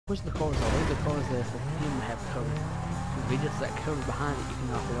Push the cars all. Leave the cars there for him to have cover. If he gets that cover behind it, you can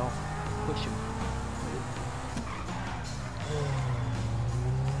knock it off. Push him.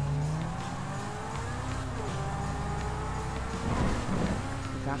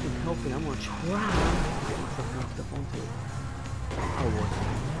 If I can help it, I'm gonna try to get myself knocked up onto it. Oh, boy.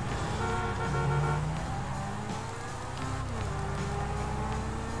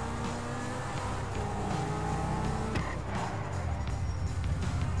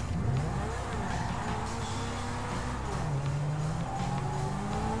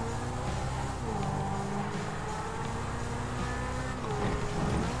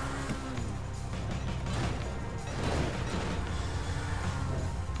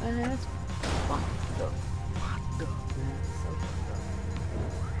 That's fucked up. Fucked up, man. So fucked up.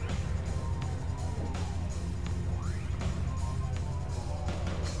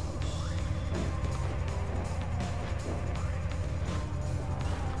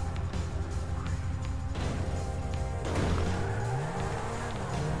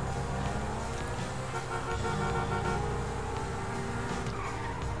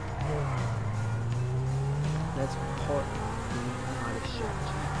 That's part of my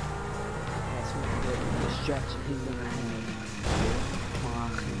distraction. That's what the distraction he's gonna have while I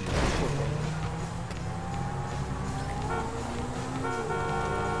can football.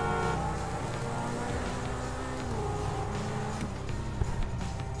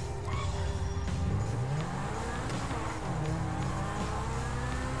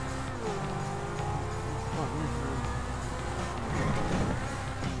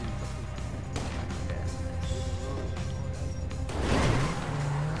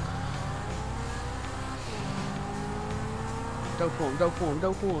 Go for him, go for him,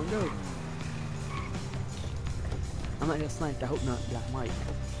 go for him, go! I'm not gonna snipe, I hope not, yeah, I might.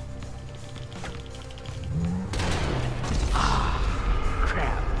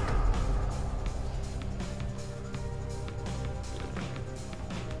 Crap.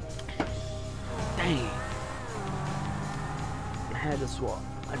 Dang. I had to swap,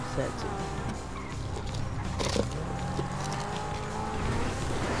 I just had to.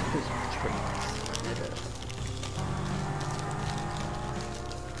 Christmas trees. It is.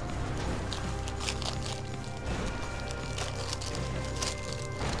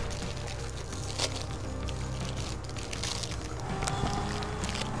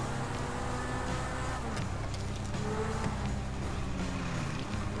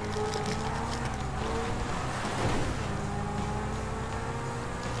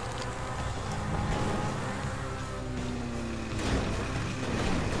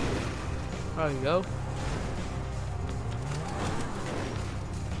 There you go.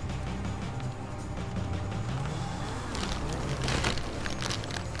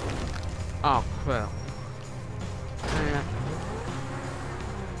 Oh crap.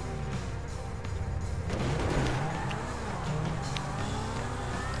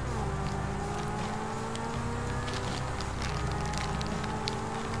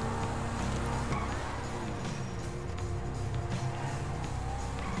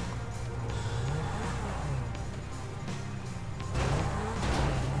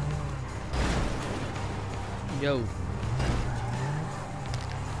 Yo.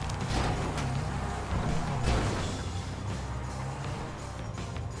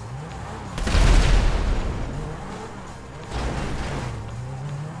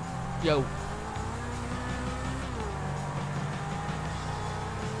 Yo.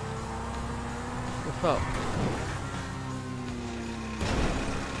 What's up?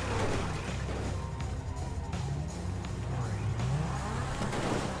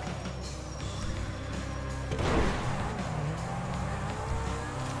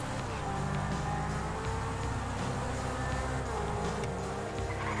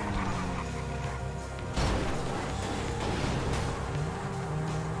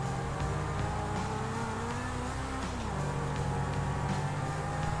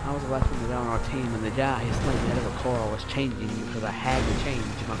 I was the last one to get on our team, and the guy who's playing the other car was changing because I had to change.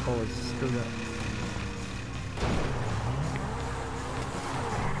 My car was screwed up.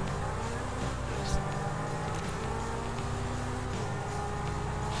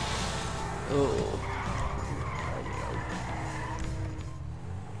 Oh.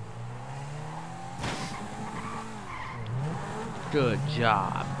 Good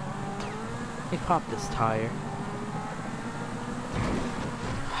job. Hey, pop this tire.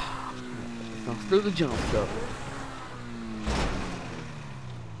 Now through the jump though.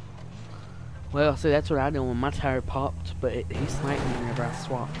 Well, see, that's what I did when my tire popped, but he sniped me whenever I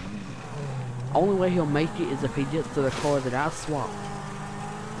swapped. Only way he'll make it is if he gets to the car that I swapped.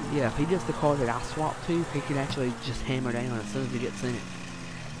 Yeah, if he gets the car that I swapped to, he can actually just hammer down as soon as he gets in it.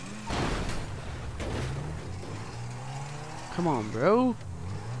 Come on, bro.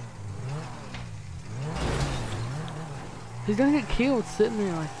 He's gonna get killed sitting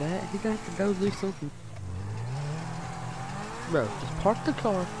there like that. He's gonna have to go do something. Bro, just park the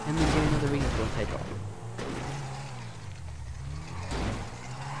car and then get another vehicle and take off.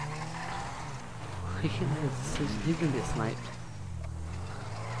 He can't make a decision. He's gonna get sniped.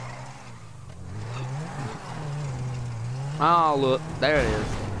 Oh, look. There it is.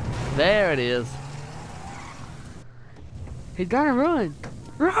 There it is. He's gotta run.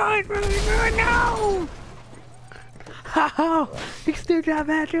 Run, run, run, no! Oh, he still got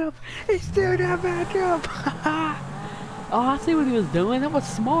back up. He still got back up. Oh, I see what he was doing. That was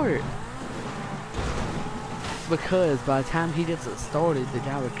smart. Because by the time he gets it started, the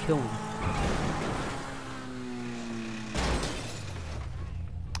guy would kill him.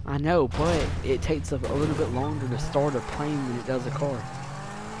 I know, but it takes a little bit longer to start a plane than it does a car.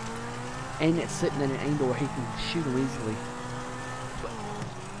 And it's sitting at an angle where he can shoot him easily.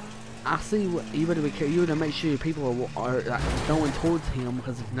 I see what you better be careful. You better make sure people are like, going towards him,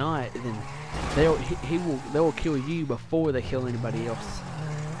 because if not, then they will kill you before they kill anybody else,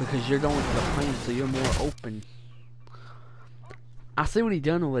 because you're going to the plane, so you're more open. I see what he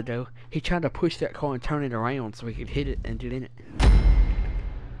done with it though. He tried to push that car and turn it around so he could hit it and get in it.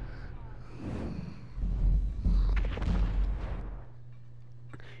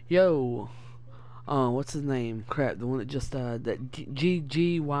 Yo. What's his name? Crap, the one that just, that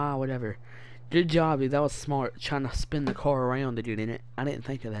GGY, whatever. Good job, dude. That was smart, trying to spin the car around to get in it. I didn't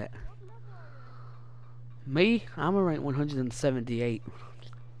think of that. Me? I'm a rank 178.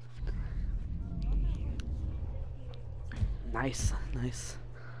 Nice, nice.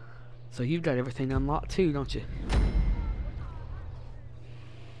 So you've got everything unlocked too, don't you?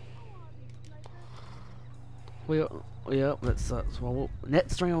 Well, yeah, well,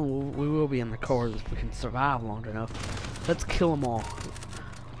 next round we will be in the cars if we can survive long enough. Let's kill them all.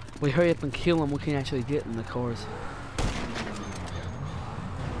 We hurry up and kill them, we can actually get in the cars.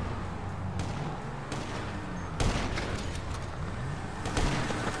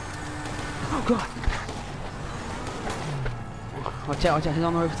 Oh god! Watch out, he's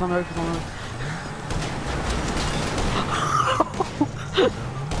on the roof, he's on the roof, he's on the roof.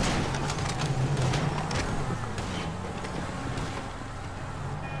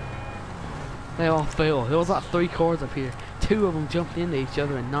 They all fell. There was like 3 cars up here. 2 of them jumped into each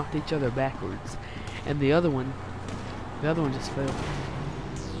other and knocked each other backwards. And the other one just fell.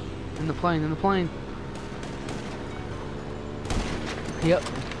 In the plane, Yep.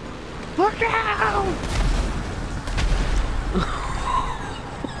 Look out!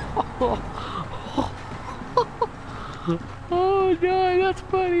 Oh god, that's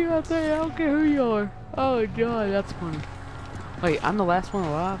funny right there. I don't care who you are. Oh god, that's funny. Wait, I'm the last one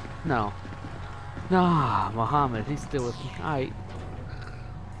alive? No. Nah, Muhammad, he's still with me. Alright.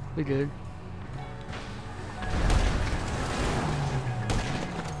 We good.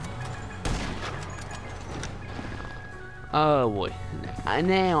 Oh boy.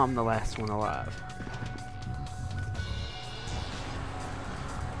 Now I'm the last one alive.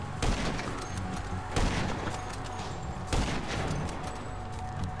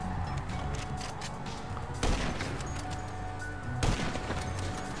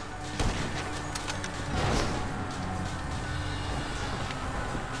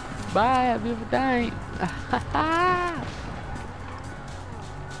 Bye, have a beautiful day.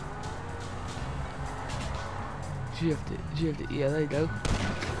 Did you have to, yeah, there you go.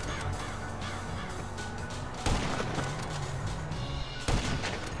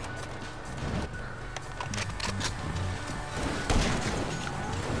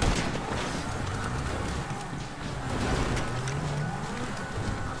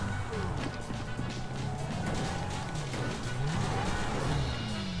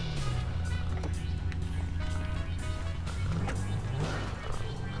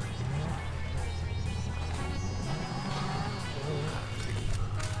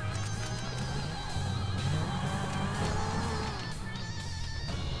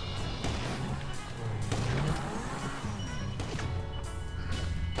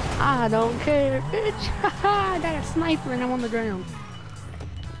 I don't care, bitch. I got a sniper and I'm on the ground.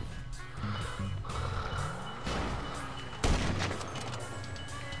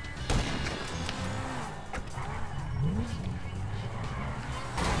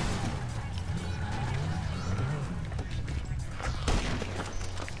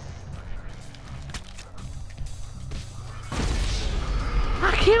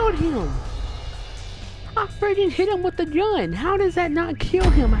 I killed him. I friggin' hit him with the gun. How does that not kill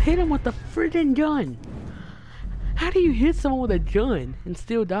him? I hit him with the friggin' gun. How do you hit someone with a gun and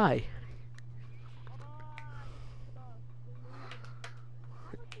still die?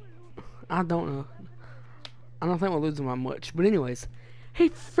 I don't know. I don't think we're losing by much. But anyways, I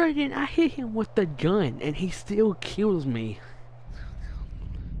hit him with the gun and he still kills me.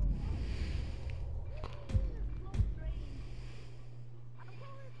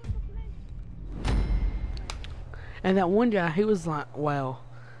 And that one guy, he was like, wow.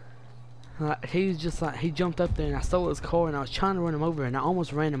 He was just like, he jumped up there and I stole his car and I was trying to run him over and I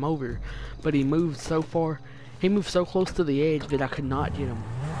almost ran him over. But he moved so far, he moved so close to the edge that I could not get him.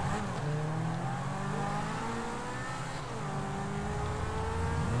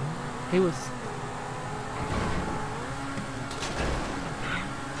 He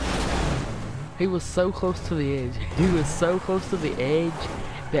was so close to the edge. He was so close to the edge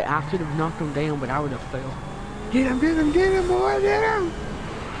that I could have knocked him down, but I would have fell. Get him, boy, get him!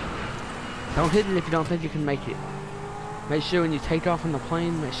 Don't hit it if you don't think you can make it. Make sure when you take off on the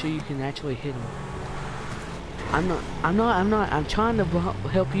plane, make sure you can actually hit him. I'm trying to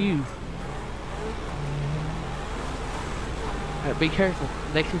help you. Be careful.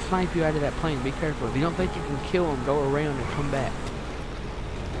 They can snipe you out of that plane. Be careful. If you don't think you can kill them, go around and come back.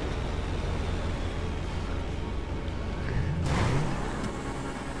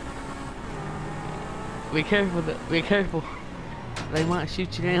 Be careful. Be careful. They might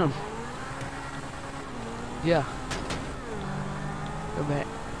shoot you down. Yeah. Go back.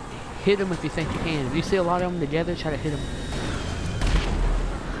 Hit them if you think you can. If you see a lot of them together, try to hit them.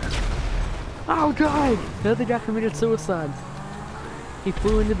 Oh God! The other guy committed suicide. He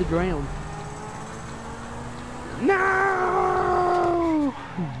flew into the ground. No!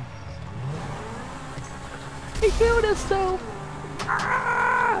 He killed himself!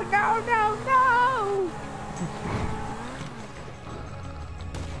 Ah, no, no, no!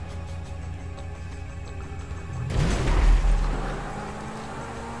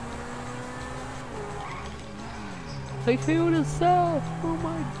 He killed himself! Oh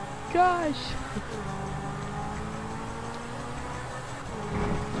my gosh!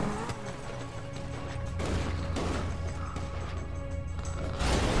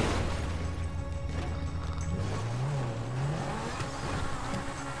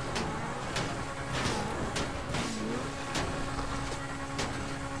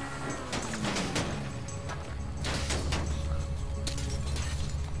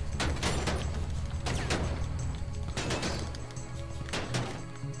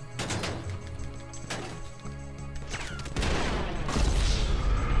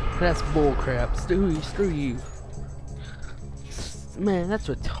 That's bullcrap. Screw you. Man, that's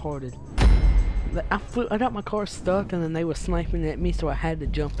retarded. I got my car stuck and then they were sniping at me, so I had to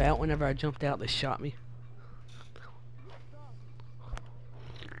jump out. Whenever I jumped out, they shot me.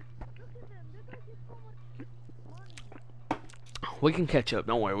 We can catch up.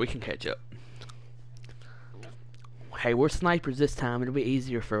 Don't worry, we can catch up. Hey, we're snipers this time. It'll be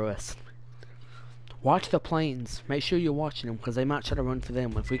easier for us. Watch the planes. Make sure you're watching them, because they might try to run for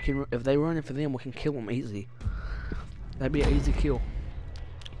them. If they run for them, we can kill them easy. That'd be an easy kill.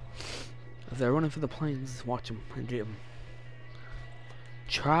 If they're running for the planes, watch them and get them.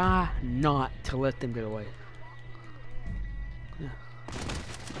 Try not to let them get away. Yeah.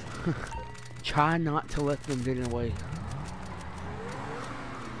 Try not to let them get away.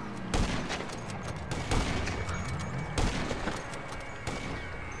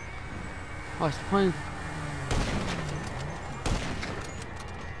 Watch the plane.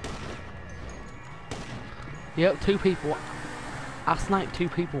 Yep, 2 people. I sniped 2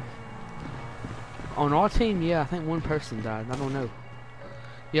 people. On our team, yeah, I think 1 person died. I don't know.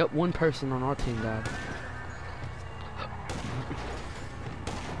 Yep, 1 person on our team died.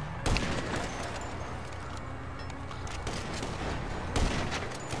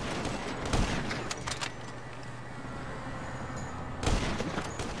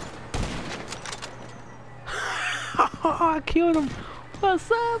 I killed him.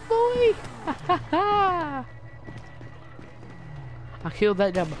 What's up, boy? I killed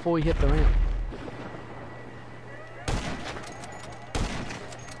that guy before he hit the ramp.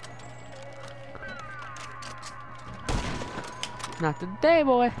 Not today,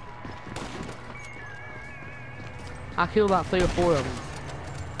 boy. I killed like 3 or 4 of them.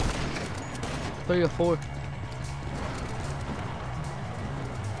 3 or 4.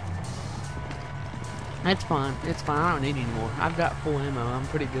 It's fine. It's fine. I don't need any more. I've got full ammo. I'm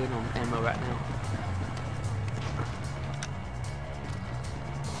pretty good on ammo right now.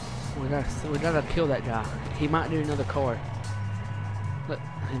 We gotta kill that guy. He might do another car. Look,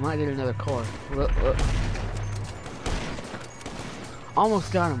 he might do another car. Look, look.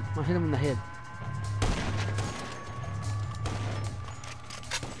 Almost got him. I hit him in the head.